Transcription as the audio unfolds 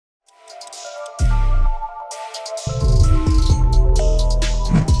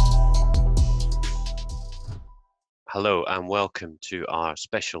Hello and welcome to our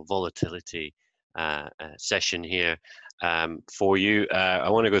special volatility session here for you. I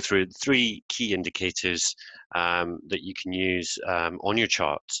want to go through three key indicators that you can use on your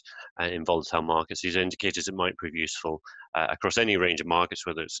charts in volatile markets. These are indicators that might prove useful across any range of markets,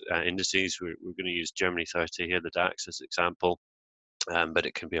 whether it's indices. We're going to use Germany 30 here, the DAX as an example. But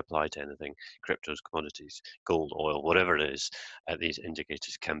it can be applied to anything, cryptos, commodities, gold, oil, whatever it is, these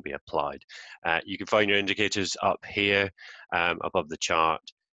indicators can be applied. You can find your indicators up here above the chart.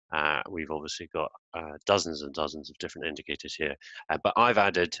 We've obviously got dozens and dozens of different indicators here, but I've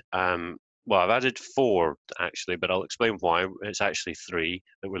added, I've added four actually, but I'll explain why. It's actually three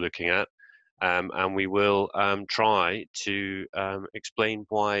that we're looking at. And we will try to explain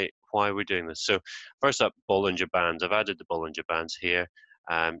why we're doing this. So first up, Bollinger Bands. I've added the Bollinger Bands here.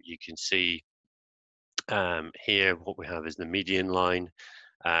 You can see here what we have is the median line,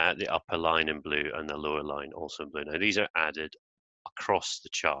 the upper line in blue, and the lower line also in blue. Now these are added across the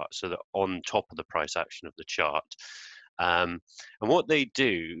chart, so they're on top of the price action of the chart. And what they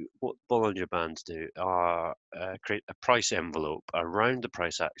do, what Bollinger Bands do, are create a price envelope around the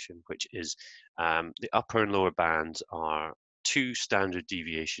price action, which is the upper and lower bands are 2 standard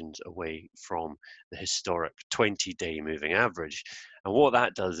deviations away from the historic 20-day moving average. And what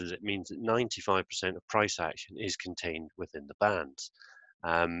that does is it means that 95% of price action is contained within the bands.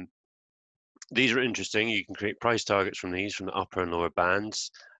 These are interesting. You can create price targets from these, from the upper and lower bands.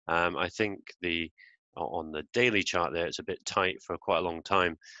 I think on the daily chart there, it's a bit tight for quite a long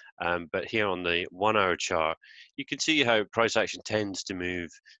time. But here on the 1 hour chart, you can see how price action tends to move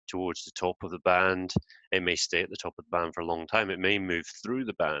towards the top of the band. It may stay at the top of the band for a long time. It may move through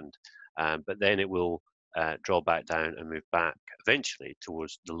the band, but then it will draw back down and move back eventually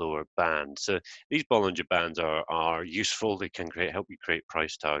towards the lower band. So these Bollinger Bands are useful. They can help you create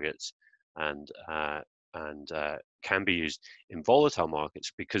price targets and can be used in volatile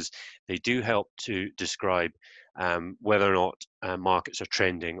markets because they do help to describe whether or not markets are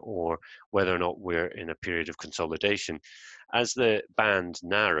trending or whether or not we're in a period of consolidation. As the bands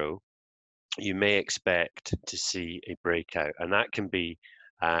narrow, you may expect to see a breakout, and that can be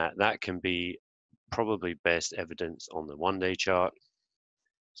probably best evidenced on the 1-day chart.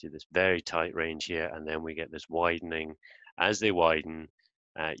 See this very tight range here, and then we get this widening. As they widen,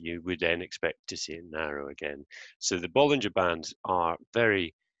 you would then expect to see it narrow again. So the Bollinger Bands are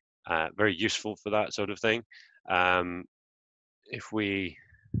very useful for that sort of thing. If we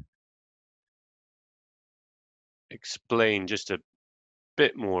explain just a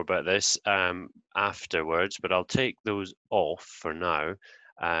bit more about this afterwards, but I'll take those off for now.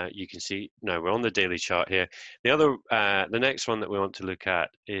 You can see now we're on the daily chart here. The next one that we want to look at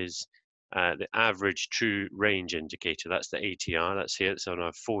is the average true range indicator. That's the ATR. That's here. It's on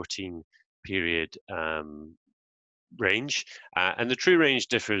a 14-period range, and the true range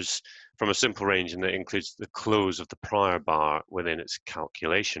differs from a simple range in that it includes the close of the prior bar within its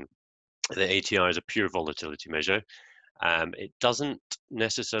calculation. The ATR is a pure volatility measure. It doesn't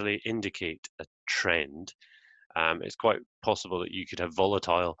necessarily indicate a trend. It's quite possible that you could have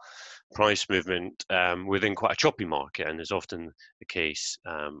volatile price movement within quite a choppy market, and is often the case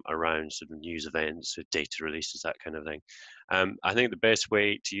around sort of news events, data releases, that kind of thing. I think the best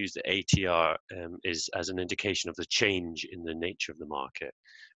way to use the ATR is as an indication of the change in the nature of the market.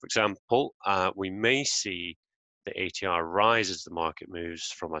 For example, we may see the ATR rise as the market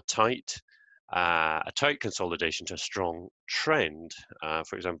moves from a tight consolidation to a strong trend.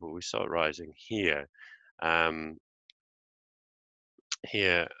 For example, we saw it rising here.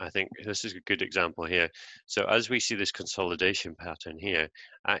 Here, I think this is a good example here. So as we see this consolidation pattern here,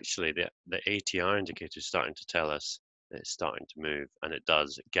 actually the ATR indicator is starting to tell us that it's starting to move, and it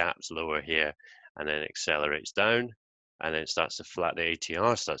does. It gaps lower here, and then accelerates down, and then it starts to the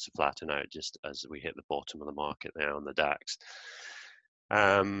ATR starts to flatten out just as we hit the bottom of the market there on the DAX.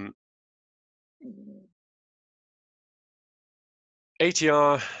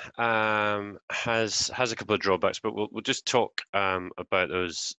 ATR has a couple of drawbacks, but we'll just talk about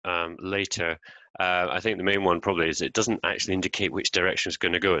those later. I think the main one probably is it doesn't actually indicate which direction it's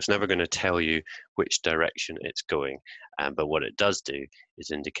going to go. It's never going to tell you which direction it's going, but what it does do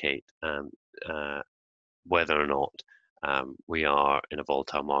is indicate whether or not we are in a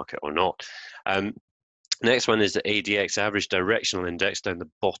volatile market or not. Next one is the ADX, average directional index, down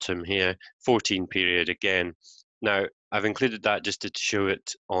the bottom here, 14-period again. Now, I've included that just to show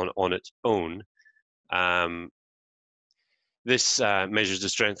it on its own. This measures the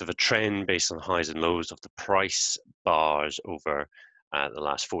strength of a trend based on highs and lows of the price bars over the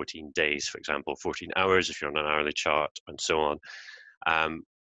last 14 days, for example, 14 hours if you're on an hourly chart, and so on.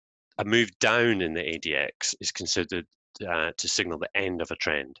 a move down in the ADX is considered to signal the end of a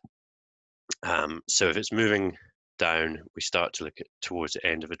trend. So if it's moving down, we start to look towards the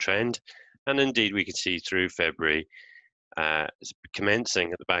end of a trend. And indeed, we can see through February,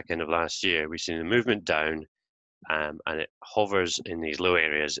 commencing at the back end of last year, we've seen a movement down, and it hovers in these low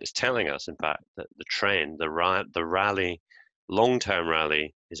areas. It's telling us, in fact, that the trend, the rally, long-term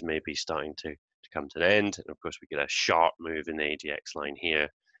rally, is maybe starting to come to an end. And of course, we get a sharp move in the ADX line here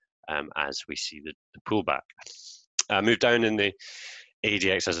as we see the pullback. Move down in the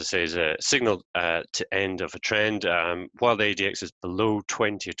ADX, as I say, is a signal to end of a trend. While the ADX is below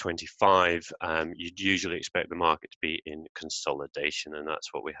 20 or 25, you'd usually expect the market to be in consolidation, and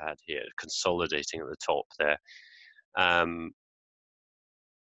that's what we had here, consolidating at the top there.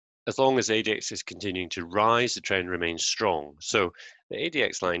 As long as ADX is continuing to rise, the trend remains strong. So the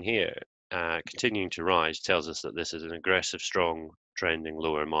ADX line here, continuing to rise, tells us that this is an aggressive, strong, trending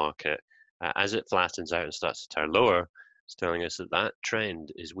lower market. As it flattens out and starts to turn lower, it's telling us that that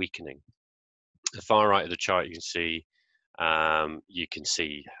trend is weakening. The far right of the chart, you can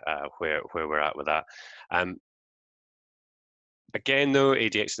see where we're at with that. Again, though,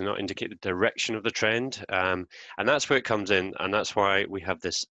 ADX does not indicate the direction of the trend, and that's where it comes in, and that's why we have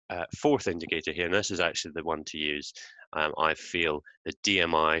this fourth indicator here, and this is actually the one to use. I feel the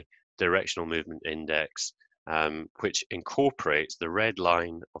DMI, Directional Movement Index, which incorporates the red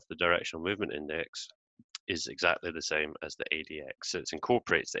line of the Directional Movement Index, is exactly the same as the ADX. So it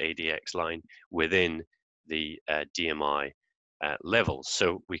incorporates the ADX line within the DMI levels.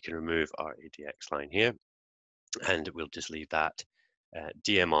 So we can remove our ADX line here, and we'll just leave that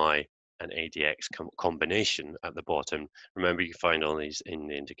DMI and ADX combination at the bottom. Remember, you can find all these in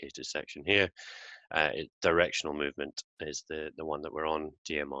the indicators section here. Directional movement is the one that we're on,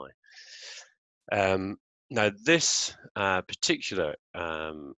 DMI. Now, this particular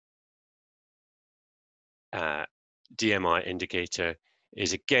DMI indicator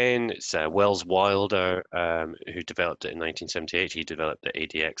is, again, it's Wells Wilder who developed it in 1978. He developed the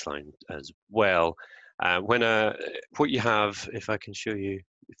ADX line as well. What you have, if I can show you,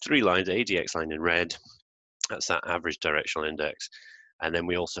 three lines, the ADX line in red, that's that average directional index. And then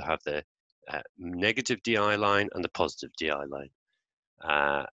we also have the negative DI line and the positive DI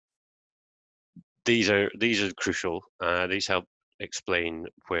line. These are crucial. These help explain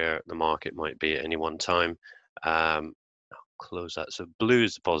where the market might be at any one time. I'll close that. So blue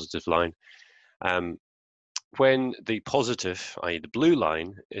is the positive line. When the positive, i.e. the blue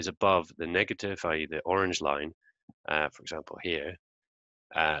line, is above the negative, i.e. the orange line, for example here,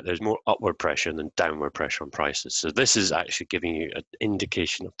 there's more upward pressure than downward pressure on prices. So this is actually giving you an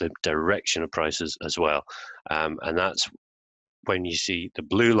indication of the direction of prices as well. And that's when you see the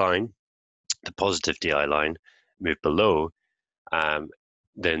blue line, the positive DI line, move below,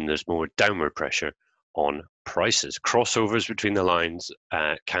 then there's more downward pressure on prices. Crossovers between the lines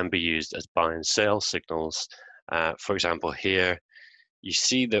can be used as buy and sell signals. For example, here you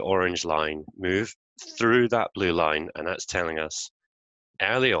see the orange line move through that blue line, and that's telling us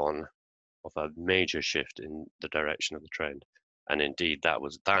early on of a major shift in the direction of the trend. And indeed, that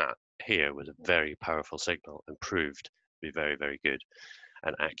here was a very powerful signal and proved to be very, very good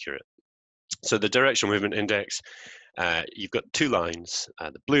and accurate. So the directional movement index, you've got two lines,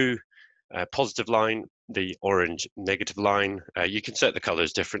 the blue positive line, the orange negative line. You can set the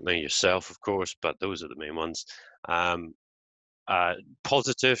colors differently yourself, of course, but those are the main ones.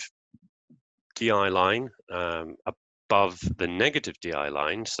 Positive DI line above the negative DI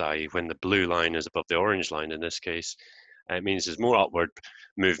line, say when the blue line is above the orange line in this case, it means there's more upward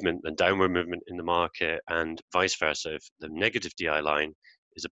movement than downward movement in the market, and vice versa. If the negative DI line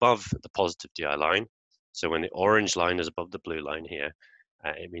is above the positive DI line, so when the orange line is above the blue line here,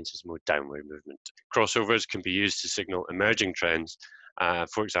 it means there's more downward movement. Crossovers can be used to signal emerging trends.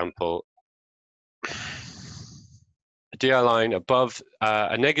 For example, a DI line above,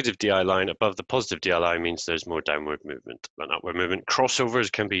 a negative DI line above the positive DI line means there's more downward movement than upward movement.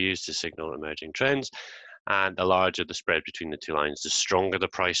 Crossovers can be used to signal emerging trends. And the larger the spread between the two lines, the stronger the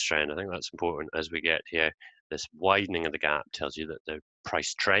price trend. I think that's important as we get here. This widening of the gap tells you that the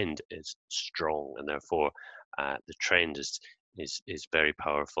price trend is strong, and therefore the trend is very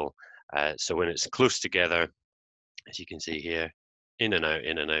powerful. So when it's close together, as you can see here, in and out,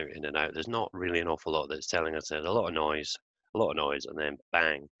 in and out, in and out, there's not really an awful lot that's telling us there's a lot of noise, and then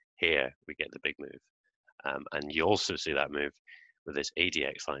bang, here we get the big move. And you also see that move with this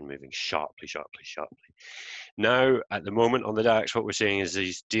ADX line moving sharply, sharply, sharply. Now, at the moment on the DAX, what we're seeing is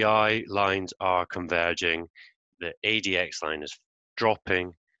these DI lines are converging. The ADX line is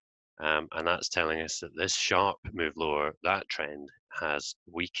dropping, and that's telling us that this sharp move lower, that trend has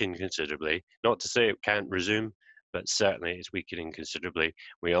weakened considerably. Not to say it can't resume, but certainly it's weakening considerably.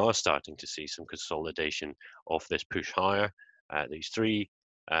 We are starting to see some consolidation of this push higher. These three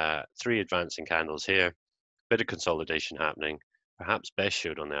advancing candles here, bit of consolidation happening, perhaps best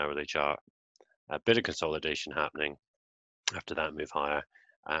showed on the hourly chart. A bit of consolidation happening after that move higher,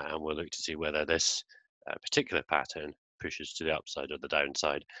 and we'll look to see whether this particular pattern pushes to the upside or the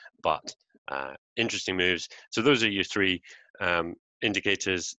downside. But interesting moves. So those are your three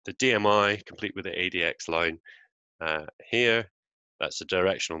indicators. The DMI, complete with the ADX line here. That's the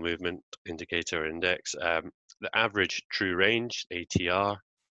directional movement indicator index. The average true range, ATR,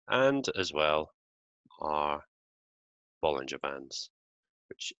 and as well our Bollinger Bands,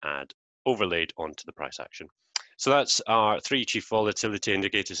 which add overlaid onto the price action. So that's our three chief volatility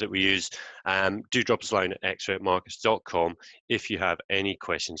indicators that we use. Do drop us a line at x-ray@markets.com if you have any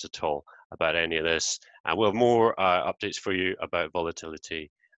questions at all about any of this. And we'll have more updates for you about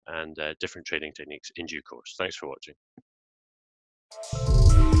volatility and different trading techniques in due course. Thanks for watching.